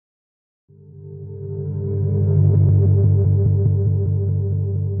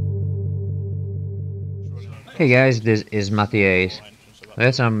Hey guys, this is MattiAce.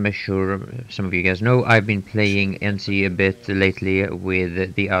 As I'm sure some of you guys know, I've been playing NC a bit lately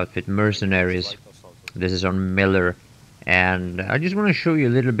with the outfit Mercenaries. This is on Miller, and I just want to show you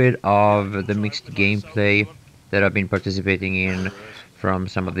a little bit of the mixed gameplay that I've been participating in from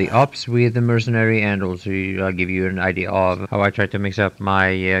some of the ops with the Mercenary, and also I'll give you an idea of how I try to mix up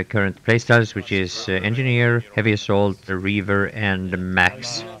my current playstyles, which is Engineer, Heavy Assault, Reaver, and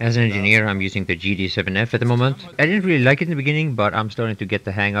Max. As an Engineer, I'm using the GD7F at the moment. I didn't really like it in the beginning, but I'm starting to get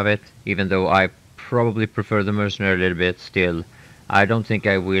the hang of it, even though I probably prefer the Mercenary a little bit still. I don't think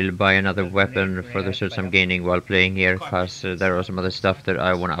I will buy another weapon for the certs I'm gaining while playing here, because there are some other stuff that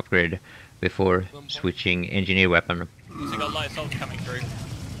I want to upgrade before switching Engineer weapon. So got light assault coming through.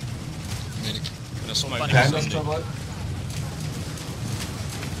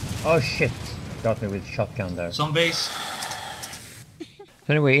 Oh shit! Got me with shotgun there. Zombies. So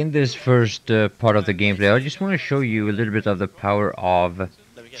anyway, in this first part of the gameplay, I just want to show you a little bit of the power of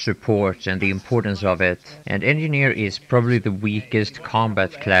support and the importance of it. And Engineer is probably the weakest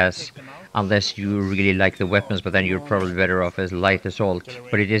combat class, unless you really like the weapons, but then you're probably better off as light assault.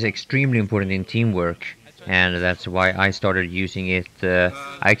 But it is extremely important in teamwork, and that's why I started using it. I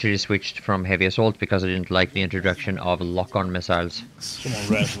actually switched from heavy assault because I didn't like the introduction of lock-on missiles. Someone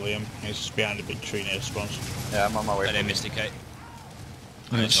res Liam. He's just behind a big tree near the spawns. Yeah, I'm on my way. I didn't misticate.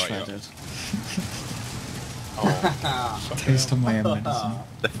 I shredded. Oh, Taste of my own medicine.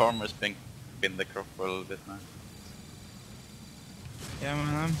 the farmer's been the crop for a little bit now. Yeah,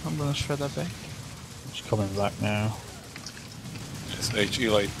 man, I'm gonna shred that back. He's coming back now. It's HE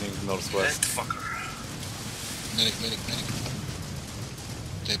lightning northwest. Fucker. Medic.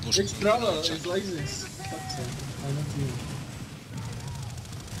 They push It's brother, it's like this. Fuck's sake, I not you.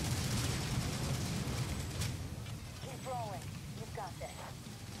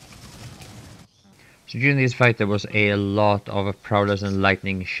 So during this fight there was a lot of prowlers and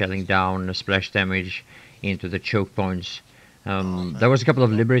lightning shelling down splash damage into the choke points. There was a couple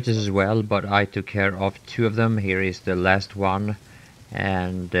of liberators as well, but I took care of two of them. Here is the last one.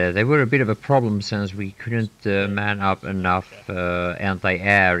 And they were a bit of a problem since we couldn't man up enough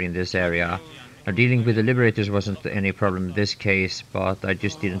anti-air in this area. Now, dealing with the liberators wasn't any problem in this case, but I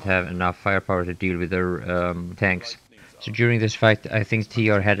just didn't have enough firepower to deal with their tanks. So during this fight I think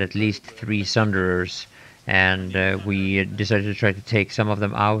TR had at least 3 Sunderers, and we decided to try to take some of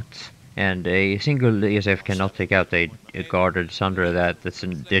them out. And a single ESF cannot take out a guarded Sunderer.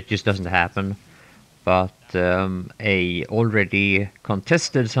 That just doesn't happen. But a already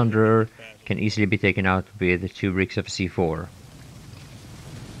contested Sunderer can easily be taken out with 2 bricks of C4.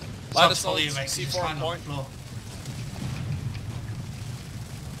 Light assault, C4 point.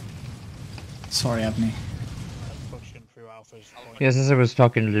 Sorry, Abney. Pushing through alphas. Yes, as I was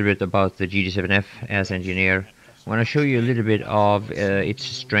talking a little bit about the GD7F as Engineer, I want to show you a little bit of its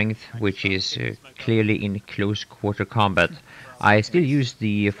strength, which is clearly in close quarter combat. I still use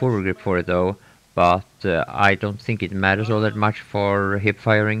the forward grip for it though, but I don't think it matters all that much for hip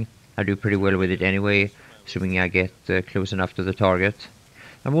firing. I do pretty well with it anyway, assuming I get close enough to the target.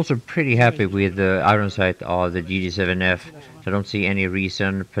 I'm also pretty happy with the iron sight of the GD7F. I don't see any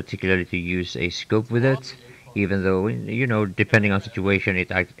reason particularly to use a scope with it, even though, you know, depending on situation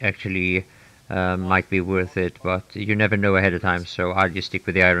it actually might be worth it, but you never know ahead of time, so I'll just stick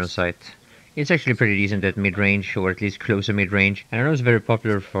with the iron sight. It's actually pretty decent at mid-range, or at least closer mid-range, and I know it's very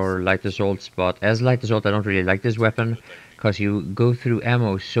popular for light assaults, but as light assault I don't really like this weapon, because you go through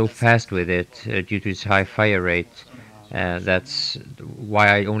ammo so fast with it due to its high fire rate. That's why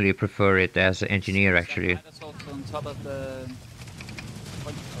I only prefer it as an Engineer actually. That's also on top of the...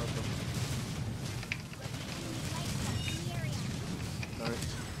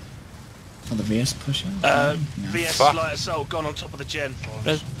 Oh, the VS pushing? BS light assault gone on top of the gen.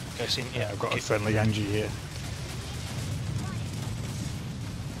 Guessing, yeah, I've got a friendly Angie here.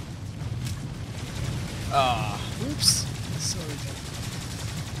 Oops. Sorry.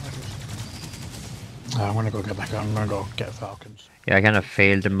 I'm gonna go get back out. I'm gonna go get Falcons. Yeah, I kind of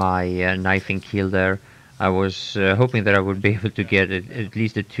failed my knifing kill there. I was hoping that I would be able to get at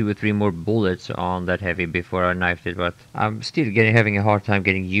least 2 or 3 more bullets on that heavy before I knifed it, but I'm still having a hard time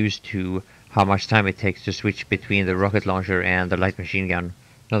getting used to how much time it takes to switch between the rocket launcher and the light machine gun.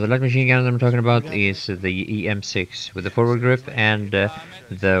 Now the light machine gun that I'm talking about is the EM6 with the forward grip and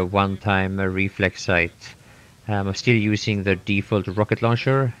the one-time reflex sight. I'm still using the default rocket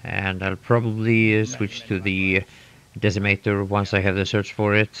launcher, and I'll probably switch to the Decimator once I have the search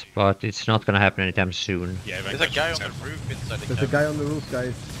for it, but it's not gonna happen anytime soon. Yeah, there's a guy on the roof inside the There's a guy on the roof,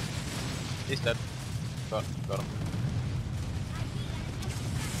 guys. He's dead. Got him.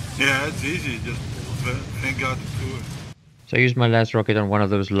 Yeah, it's easy. Just Thank God too. So I used my last rocket on one of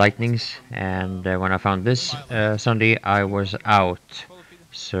those lightnings, and when I found this Sunday, I was out.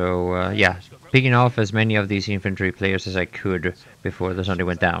 So yeah, picking off as many of these infantry players as I could before the Sunday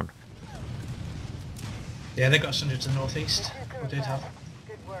went down. Yeah, they got Sunday to the northeast. We did have.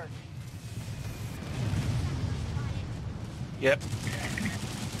 Yep.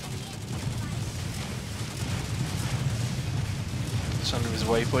 Sunder is a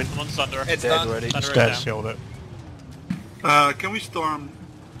waypoint. I'm on Sunder. It's Dead done. already. Sunder is Dead, down. sealed it. Can we storm?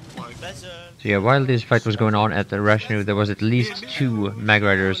 So yeah, while this fight was going on at the Rashnu, there was at least 2 mag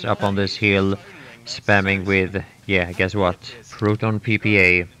riders up on this hill spamming with, yeah, guess what? Proton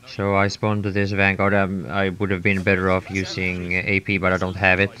PPA. So I spawned this Vanguard. I would have been better off using AP, but I don't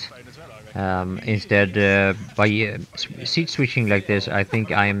have it. Instead, by seat switching like this, I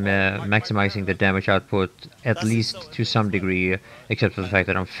think I'm maximizing the damage output at least to some degree, except for the fact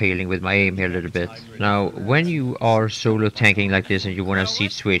that I'm failing with my aim here a little bit. Now, when you are solo tanking like this and you want to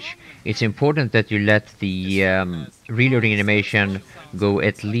seat switch, it's important that you let the reloading animation go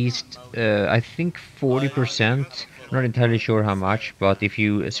at least, I think 40%. I'm not entirely sure how much, but if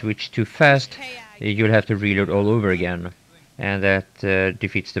you switch too fast, you'll have to reload all over again. And that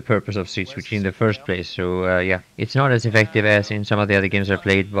defeats the purpose of seat switching in the first place. So yeah, it's not as effective as in some of the other games I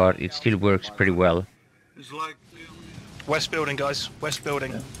played, but it still works pretty well. It's like West building, guys. West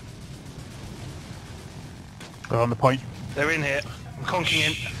building. They're on the point. They're in here. I'm conking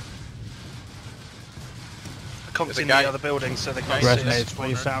in. I conked There's a in guy. the other building, so they can't Resonates, see us.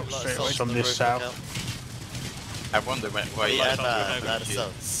 please, out straight away from this south. I wonder why you Yeah,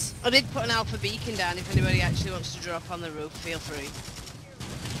 guys I did put an alpha beacon down if anybody actually wants to drop on the roof, feel free.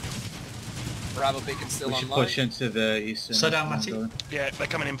 Bravo beacon still We should online. push into the eastern. Slow down, Matty. Yeah, they're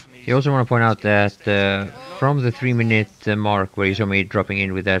coming in from the east. You also want to point out that from the 3-minute mark where you saw me dropping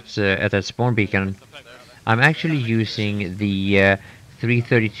in with that at that spawn beacon, I'm actually using the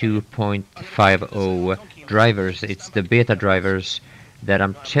 332.50 drivers. It's the beta drivers that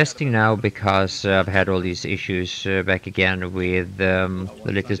I'm testing now because I've had all these issues back again with the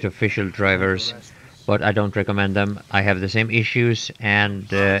latest official drivers, but I don't recommend them. I have the same issues, and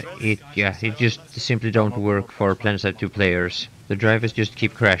it just simply don't work for Planetside 2 players. The drivers just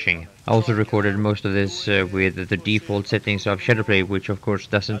keep crashing. I also recorded most of this with the default settings of Shadowplay, which of course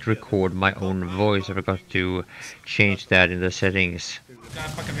doesn't record my own voice. I forgot to change that in the settings. Guy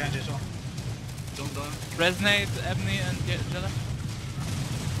back behind you as well. Resonate, Ebony, and Jella.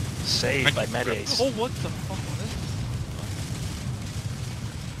 Saved by MattiAce. Oh, what the fuck was this?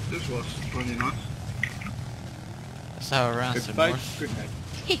 this was really nice. That's how I ran some more.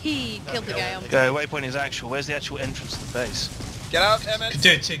 Hehe, killed the guy on Go, waypoint is actual. Where's the actual entrance to the base? Get out, Emmett. Could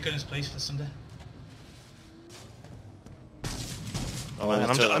do 2 gunners, please, for Sunday. Oh, man,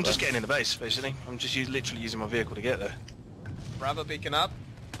 I'm just getting in the base, basically. I'm just literally using my vehicle to get there. Bravo beacon up.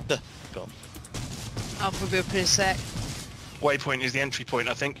 Alpha be up in a sec. Waypoint is the entry point,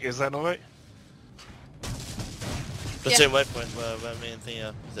 I think. Is that alright? Platoon waypoint where me and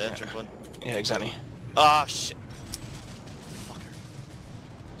Thea is the entry point. Yeah, exactly. Ah, shit.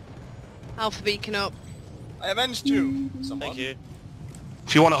 Alpha beacon up. I avenged you. Someone. Thank you.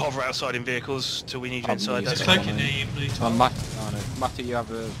 If you want to hover outside in vehicles till we need you inside, There's that's cloak fine. in there, you blue. Matty, you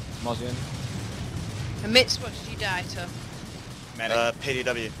have a Mozzie in? Amidst, what did you die to?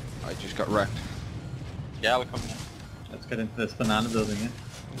 PDW. I just got wrecked. Yeah, I'll come in. Let's get into this banana building, yeah?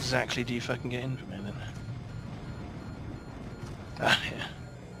 Exactly do you fucking get in from here then? Ah,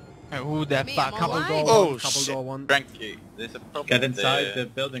 yeah. Ooh, that Me, back I'm couple alive. door Oh, one, couple shit. door one. Frankie, there's a problem. Get inside the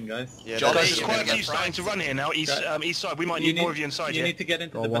building, guys. Yeah, John, Guys, you're there's quite gonna a few get starting to run here now, east side. We might You need more of you inside You here. need to get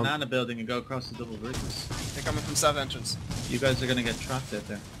into Go the one. banana building and go across the double bridges. They're coming from south entrance. You guys are gonna get trapped out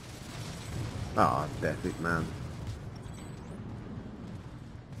there. Ah, that's it, man.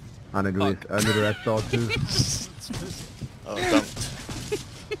 I need to rest all too. Oh, dumped.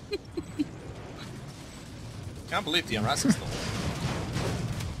 Can't believe the unrest is still.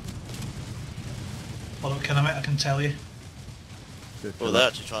 Well, can I can tell you. Well, they're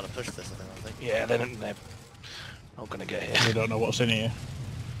actually trying to push this, I think. Yeah, they're not gonna get here. We don't know what's in here.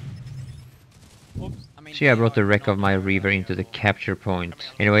 So yeah, I brought the wreck of my Reaver into the capture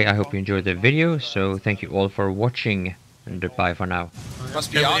point. Anyway, I hope you enjoyed the video, so thank you all for watching, and bye for now.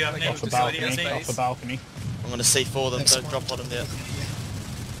 Must be on. Off the balcony, off the balcony. I'm gonna C4 them, don't drop on them yet.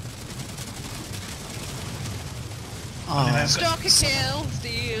 Oh. Stalker kill,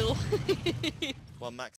 steal. One max.